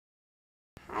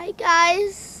Hi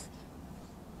guys,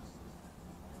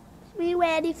 it's me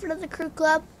Randy from the Crew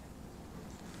Club.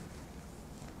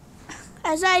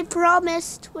 As I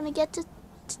promised, when I get to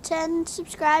 10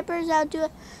 subscribers, I'll do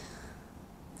a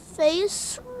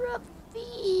face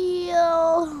reveal.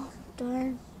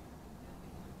 Darn.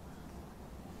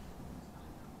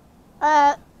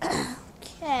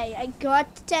 Okay, I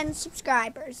got to 10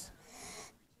 subscribers.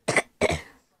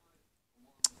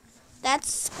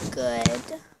 That's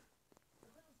good.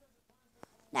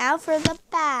 Now for the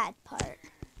bad part.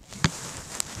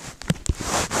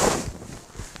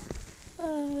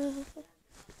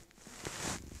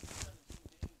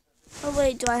 Oh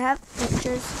wait, do I have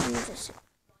pictures? Let me just see.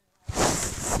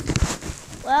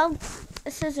 Well,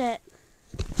 this is it.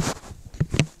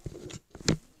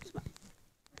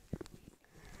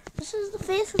 This is the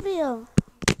face reveal.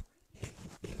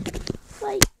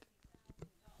 Like,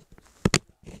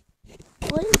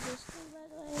 what is this thing, by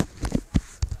the way?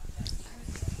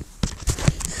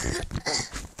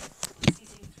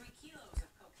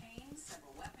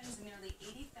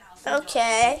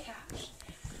 Okay.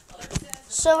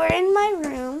 So we're in my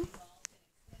room.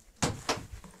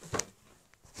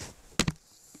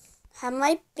 Have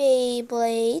my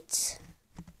Beyblades,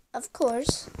 of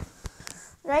course,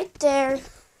 right there.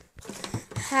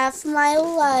 Have my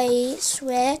light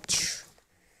switch.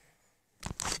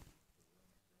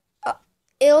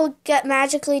 It'll get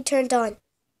magically turned on.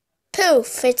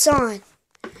 Poof, it's on.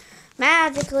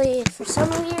 Magically, for some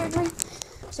weird reason,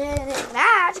 it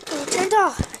magically turned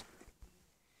on.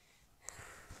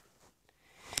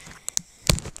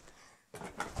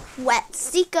 Wet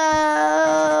Seco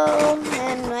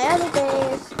and my other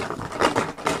days.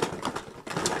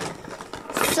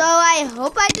 So I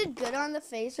hope I did good on the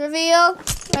face reveal.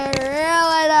 I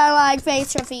really don't like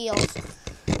face reveals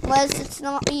unless it's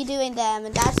not me doing them,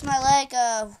 and that's my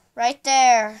Lego right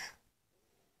there.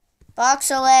 Box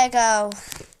of Lego.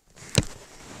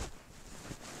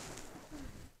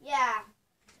 Yeah.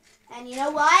 And you know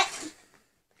what?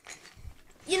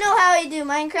 You know how I do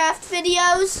Minecraft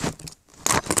videos?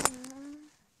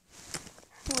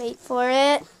 Wait for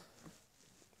it.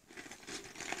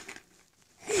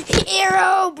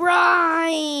 Herobrine!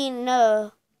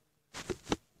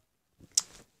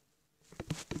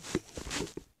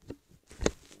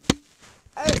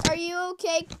 Are you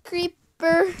okay,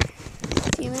 Creeper?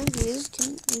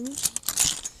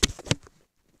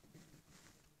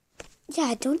 Yeah,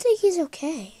 I don't think he's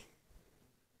okay.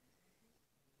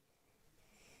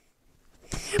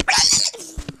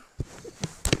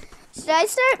 Should I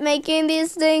start making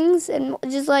these things and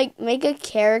just like make a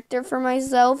character for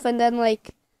myself and then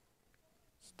like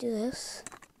just do this?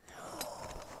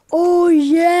 Oh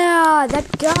yeah,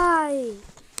 that guy.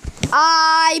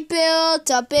 I built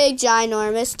a big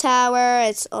ginormous tower.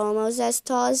 It's almost as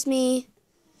tall as me.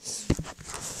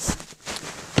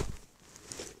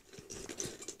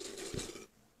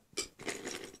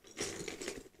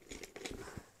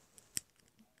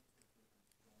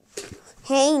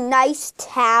 Hey, nice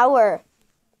tower.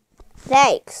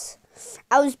 Thanks.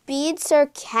 I was being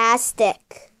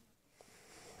sarcastic.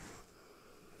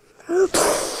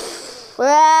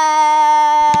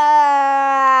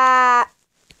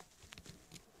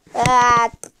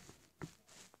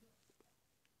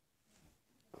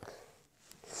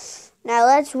 Now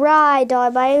let's ride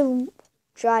on my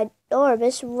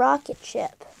ginormous rocket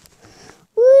ship.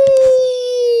 Whee!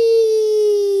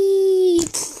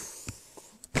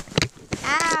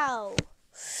 Ow!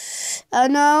 Oh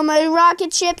no, my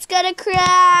rocket ship's gonna crash!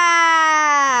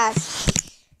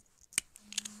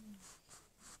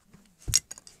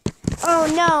 Oh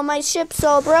no, my ship's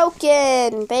all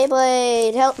broken!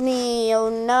 Beyblade, help me! Oh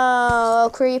no,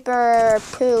 creeper!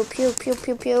 Pew, pew, pew,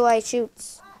 pew, pew, I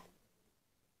shoots.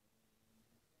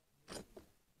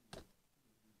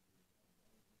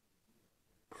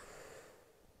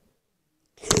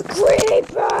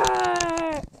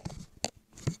 Creeper!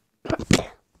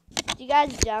 You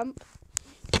guys jump.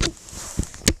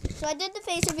 So I did the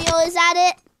face reveal. Is that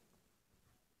it?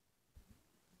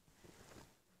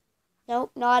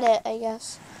 Nope, not it, I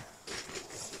guess.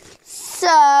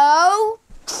 So,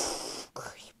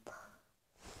 creeper.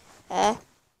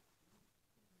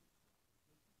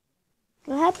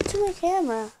 What happened to my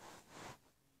camera?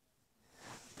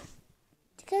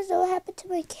 Do you guys know what happened to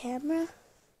my camera?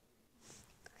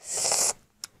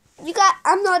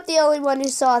 I'm not the only one who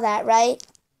saw that, right?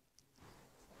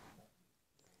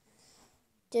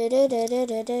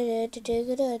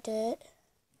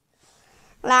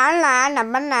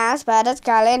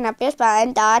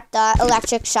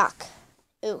 Electric shock.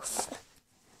 Oof.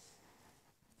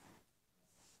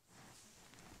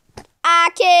 I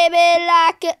came in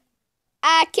like a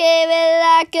I came in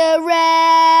like a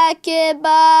wrecking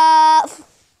ball.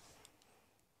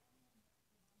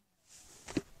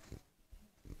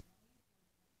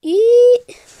 Eee.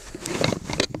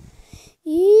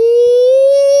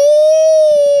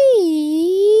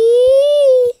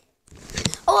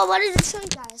 Oh, I wanted to show you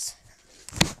guys.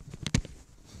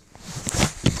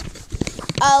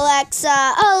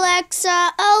 Alexa,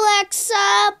 Alexa,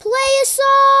 Alexa, play a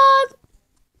song.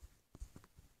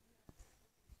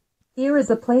 Here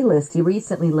is a playlist you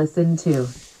recently listened to.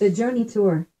 The Journey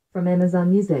Tour from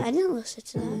Amazon Music. I didn't listen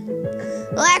to that.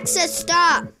 Alexa,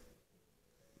 stop.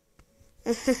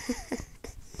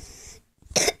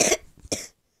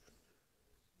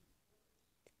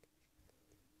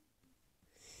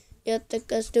 You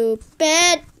think I'm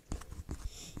stupid.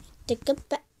 You think I'm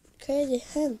crazy,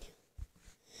 huh?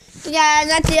 So guys,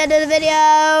 that's the end of the video.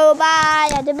 Bye.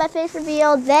 I did my face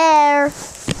reveal there.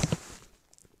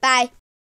 Bye.